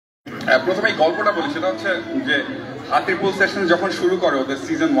প্রথমে এই গল্পটা বলি, সেটা হচ্ছে যে হাতিরপুল সেশন যখন শুরু করে, ওদের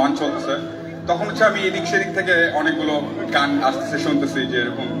সিজন 1 চলতেছে, তখন হচ্ছে আমি এদিক সেদিক থেকে অনেকগুলো গান আসতেছে শুনতেছি, যে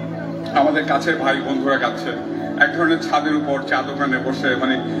এরকম আমাদের কাছের ভাই বন্ধুরা গাচ্ছে এক ধরনের ছাদের উপর চা দোকানে বসে,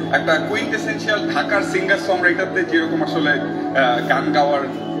 মানে একটা কুইন্টেসেনশিয়াল ঢাকার সিঙ্গার সং রাইটারদের যেরকম আসলে গান গাওয়ার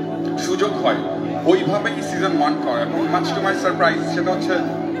সুযোগ হয়, ওইভাবেই সিজন 1 করে। এবং মাচ টু মাই সারপ্রাইজ সেটা হচ্ছে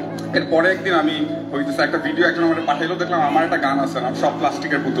এরপরে একদিন আমি হইতেছে একটা ভিডিও একজন আমাকে পাঠাইলো, দেখলাম আমার একটা গান আছে নাম সব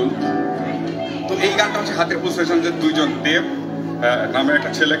প্লাস্টিকের পুতুল। তো এই গানটা হচ্ছে হাতিরপুল সেশন যে দুইজন দেব নামে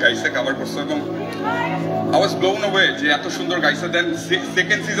একটা ছেলে গাইছে, কভার করছে, এবং I was blown away যে এত সুন্দর গাইছে। দেন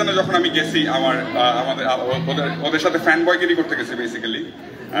সেকেন্ড সিজনে যখন আমি গেছি, ওদের সাথে ফ্যান বয়গিরি করতে গেছি বেসিক্যালি,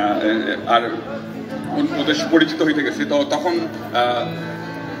 আর ওদের পরিচিত হইতে গেছি, তো তখন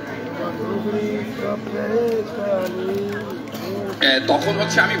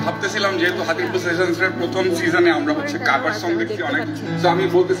হচ্ছে আমি ভাবতেছিলাম, যেহেতু হাতিরপুল সেশনসের প্রথম সিজনে আমরা হচ্ছে কাভার সং দেখছি অনেক, তো আমি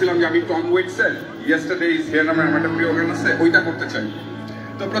বলতেছিলাম যে আমি টম ওয়েটসের ইয়েস্টারডে ইজ হিয়ার নামের আমার একটা প্রিয় গান আছে, ওইটা করতে চাই।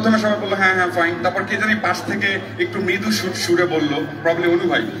 তো প্রথমে সবাই বললো হ্যাঁ হ্যাঁ ফাইন। তারপর কে জানি পাশ থেকে একটু মৃদু সুরে বললো, প্রবলেম অনু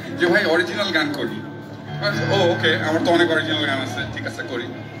ভাই, যে ভাই অরিজিনাল গান করি। ও ওকে, আমার তো অনেক অরিজিনাল গান আছে, ঠিক আছে করি।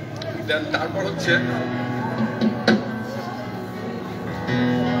 দেন তারপর হচ্ছে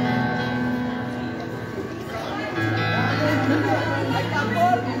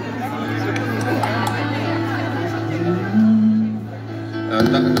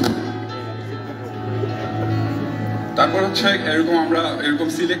এরকম আমরা এরকম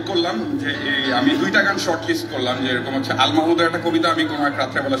সিলেক্ট করলাম যে আমি 2টা গান শর্ট লিস্ট করলাম, যে এরকম হচ্ছে আল মাহমুদের একটা কবিতা আমি কোনো এক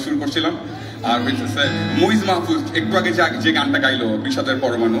রাত্রেবেলা শুরু করছিলাম, আর হচ্ছে মুইজ মাহফুজ একটু আগে যে গানটা গাইলো বিষাদের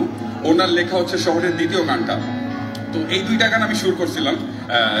পরমাণু, ওনার লেখা হচ্ছে শহরের দ্বিতীয় গানটা। তো এই 2টা গান আমি শুরু করছিলাম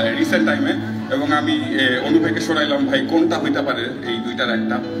রিসেন্ট টাইমে, এবং আমি অনু ভাইকে শোনাইলাম ভাই কোনটা হইতে পারে এই 2টার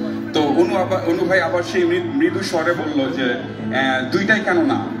একটা। তো অনু ভাই আবার সেই মৃদু স্বরে বললো যে 2টাই কেন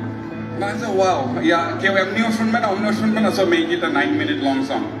না। ওয়াও, কেউ এমনিও শুনবে না, অন্যও শুনবে না, so make it a 9 minute long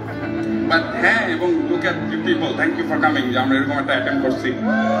song. But হ্যাঁ, এবং look at U people, thank you for coming, যে আমরা এরকম একটা অ্যাটেম্প করছি।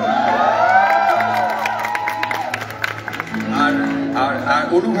 আর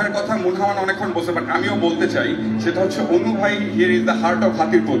অনু ভাইয়ের কথা মুনহামান অনেকক্ষণ বলছে, বাট আমিও বলতে চাই, সেটা হচ্ছে অনু ভাই here is the heart of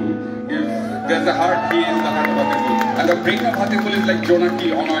Hatirpool. There's a heart, he is the heart of Hatirpool. And the brain of Hatirpool is like Jonaki,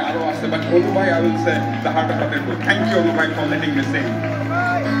 Onoy, Aro Ase, but Onu bhai, I will say, the heart of Hatirpool. Thank you, Onu bhai, for letting me sing.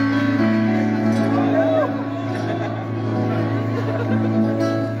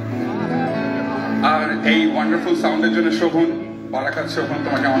 আর এই wonderful সাউন্ডের জন্য শোভন, বারাকাত শোভন,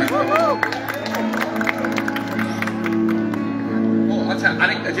 তোমাকে অনেক আচ্ছা।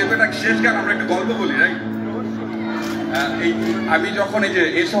 আরেকটা যেহেতু একটা শেষ গান, আমরা একটু গল্প বলি, রাইট? আমি যখন এই যে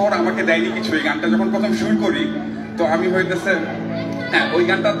এ শহর আমাকে দেয়নি কিছু, এই গানটা যখন প্রথম শুরু করি, তো আমি হইতেছে হ্যাঁ ওই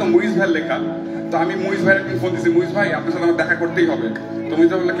গানটা তো মুইজ ভাইয়ের লেখা। তো আমি মুইজ ভাইয়ের একদিন ফোন দিচ্ছি, মুইজ ভাই আপনার সাথে আমার দেখা করতেই হবে। তো মুইজ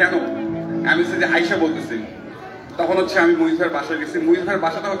ভাই বললো কেন? আমি যে আইসা বলতেছি। তখন হচ্ছে আমি মুইজ ভাইয়ের বাসায় গেছি। মুইজ ভাইয়ের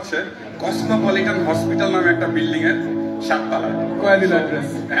বাসাটা হচ্ছে কসমোপলিটন হসপিটাল নামে একটা বিল্ডিং এর 7 তলায়।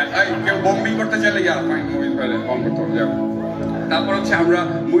 কেউ বম্বিং করতে চাইলে মুইজ ভাইয়ের ফোন করতে হবে। তারপর হচ্ছে আমরা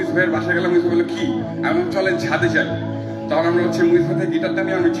মুইজ ভাইয়ের বাসায় গেলাম। মুইজ ভাই বললো কি? আমি চলেন ছাদে যাই। তখন আমরা হচ্ছে মুইজ ভাই গিটারটা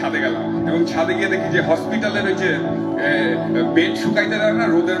নিয়ে আমি ছাদে গেলাম, এবং ছাদে গিয়ে দেখি যে হসপিটালের ওই যে বেড শুকাইতে দেয় না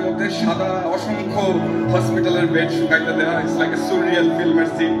রোদের মধ্যে, সাদা অসংখ্য হসপিটালের বেড শুকাইতে দেওয়া, ইটস লাইক এ সুরিয়াল ফিল্মের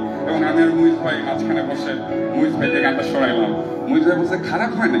সিন। এবং আমি আর মুইজ ভাই মাঝখানে বসে মুইজ ভাইকে গানটা শোনাইলাম। মুইজ ভাই বলছে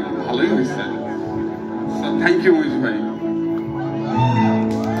খারাপ হয় নাকি, ভালোই হয়েছে। থ্যাংক ইউ মুইজ ভাই।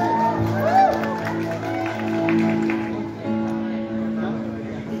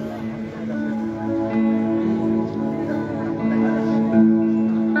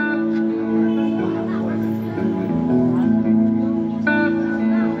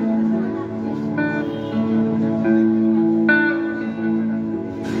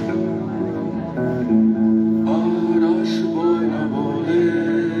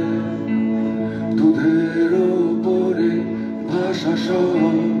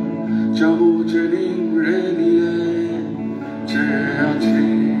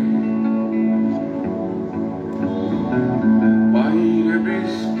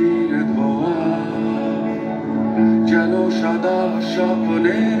 সাদা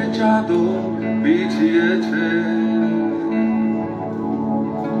স্বপ্নের চাদর বিছিয়েছে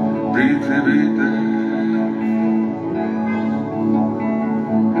পৃথিবীতে।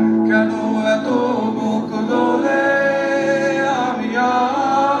 কেন এত বুক দোলে, আমি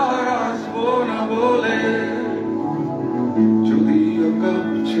আর আসবো না বলে, যদিও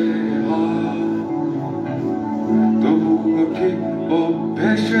কাঁপছে হাত, তবুও ঠিক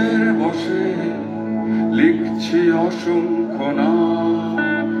অভ্যেসের বসে লিখছি অসংখ্য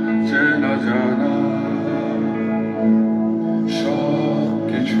নাম, চেনা জানা সব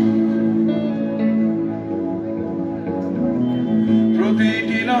কিছু।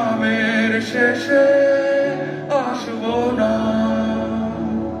 শেষে আসবো না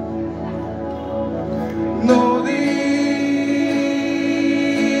নদী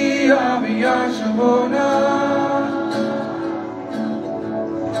আমি আসবো না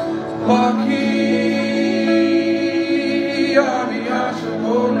পাখি আমি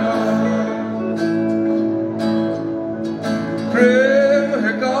আসবো না প্রেম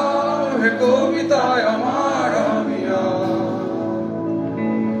হে গান হে কবিতায় আমার আমি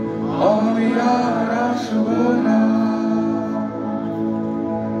আর আসবো না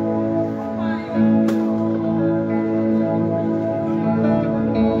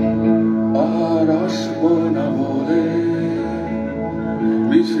আর আসবো না বলে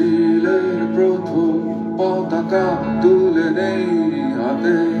মিছিলের প্রথম পতাকা তুলে নেই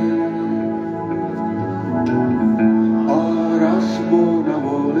হাতে আর আসবো না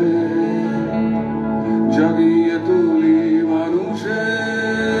বলে জাগিয়ে তুলি মানুষের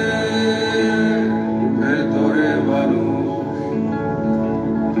ভেতরে মানুষ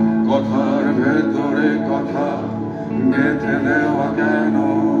কথার ভেতরে কথা গেঁথে দেওয়া কেন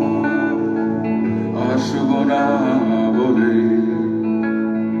আসবো না বলে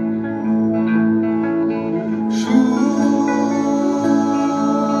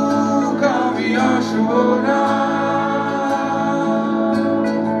সুখ আমি আসবো না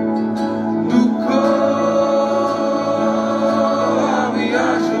দুঃখ আমি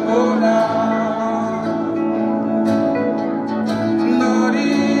আসবো না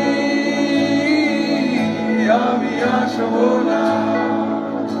নারী আমি আসবো না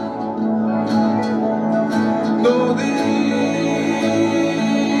নদী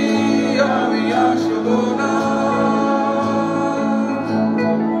আমি আসবো না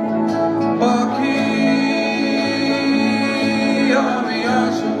পাখি আমি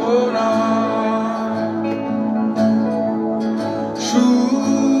আসবো না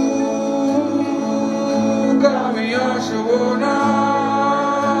সুখ আমি আসবো না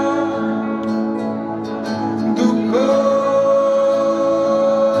দুঃখ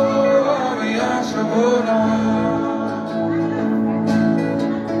আমি আসবো না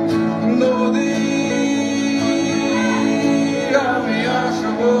নদী আমি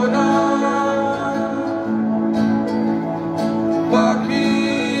আসবো না পাখি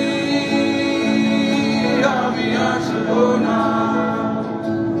আমি আসবো না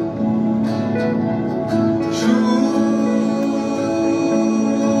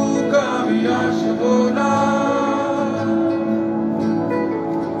সুখ আমি আসবো না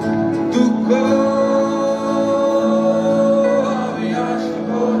দুঃখ আমি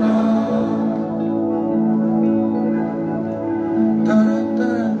আসবো না তারা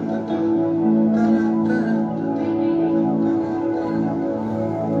তারা তারা তারা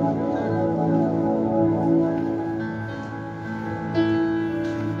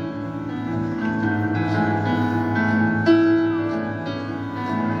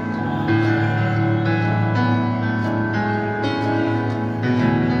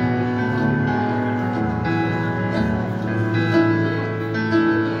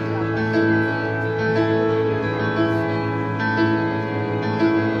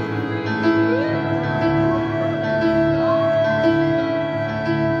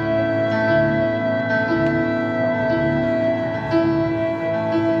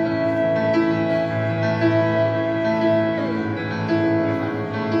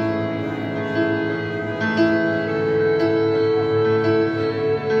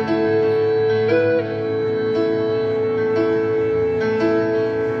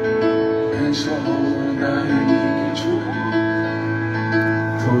শহর দেয়নি কিছু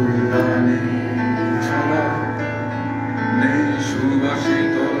ফুলদানি ছাড়া নেই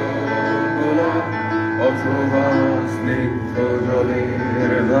সুবাসিত গোলাপ অথবা স্নিগ্ধ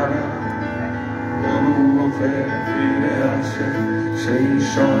জলের ধারা তবু মুখে ফিরে আসে সেই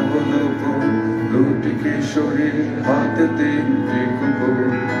সর্বদুপুর দুটি কিশোরীর হাতে তিনটি কুকুর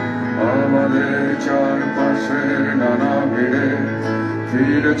আমাদের চারপাশের নানা ভিড়ে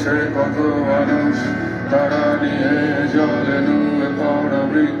ফিরেছে কত মানুষ তারা নিয়ে জলে নুয়ে পড়া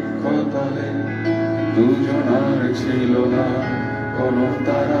বৃক্ষ তলে দুজনার ছিল না কোনো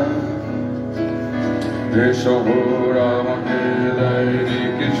তারা এ শহর আমাকে দেয়নি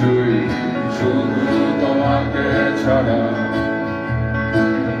কিছুই শুধু তোমাকে ছাড়া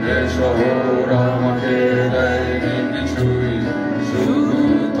এ শহর আমাকে দেয়নি কিছুই শুধু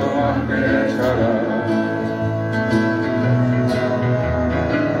তোমাকে ছাড়া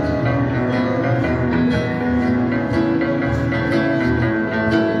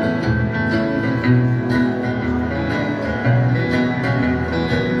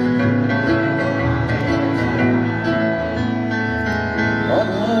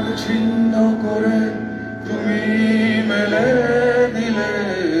ছিন্ন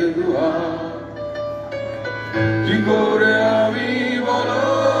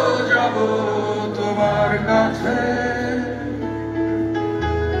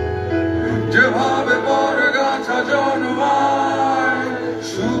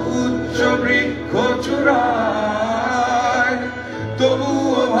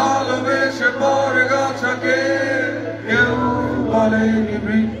তবুও ভালোবেসে পরে গাছাকে কেউ বলেনি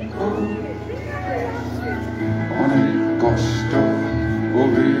বৃক্ষ। অনেক কষ্ট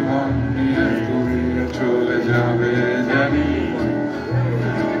অভিমান নিয়ে তুমি চলে যাবে জানি,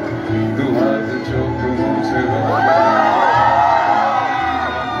 দুহাত চোখ মুছে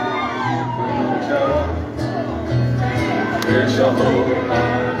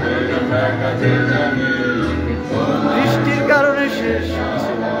বৃষ্টির কারণে শেষ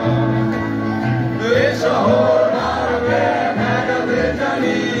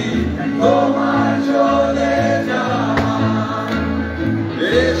জানি তোমার চলে যাওয়া।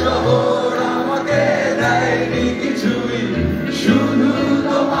 এ শহর আমাকে দেয়নি কিছুই, শুধু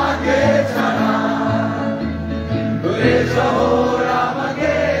তোমাকে ছাড়া। এ শহর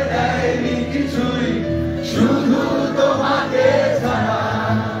আমাকে দেয়নি কিছুই, শুধু তোমাকে ছাড়া।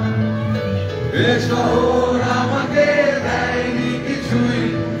 এ শহর আমাকে দেয়নি কিছুই,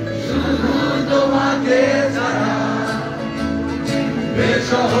 শুধু তোমাকে ছাড়া। এ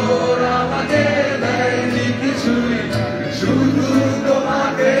শহর আমাকে দেয়নি কিছুই, শুধু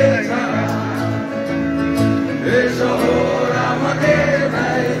তোমাকে ছাড়া। এ শহর আমাকে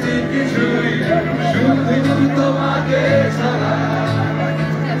দেয়নি কিছুই, শুধু তোমাকে ছাড়া।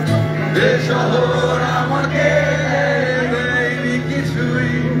 এ শহর আমাকে দেয়নি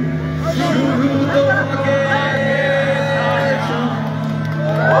কিছুই, শুধু তোমাকে ছাড়া।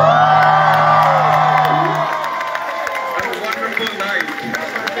 Have a wonderful night.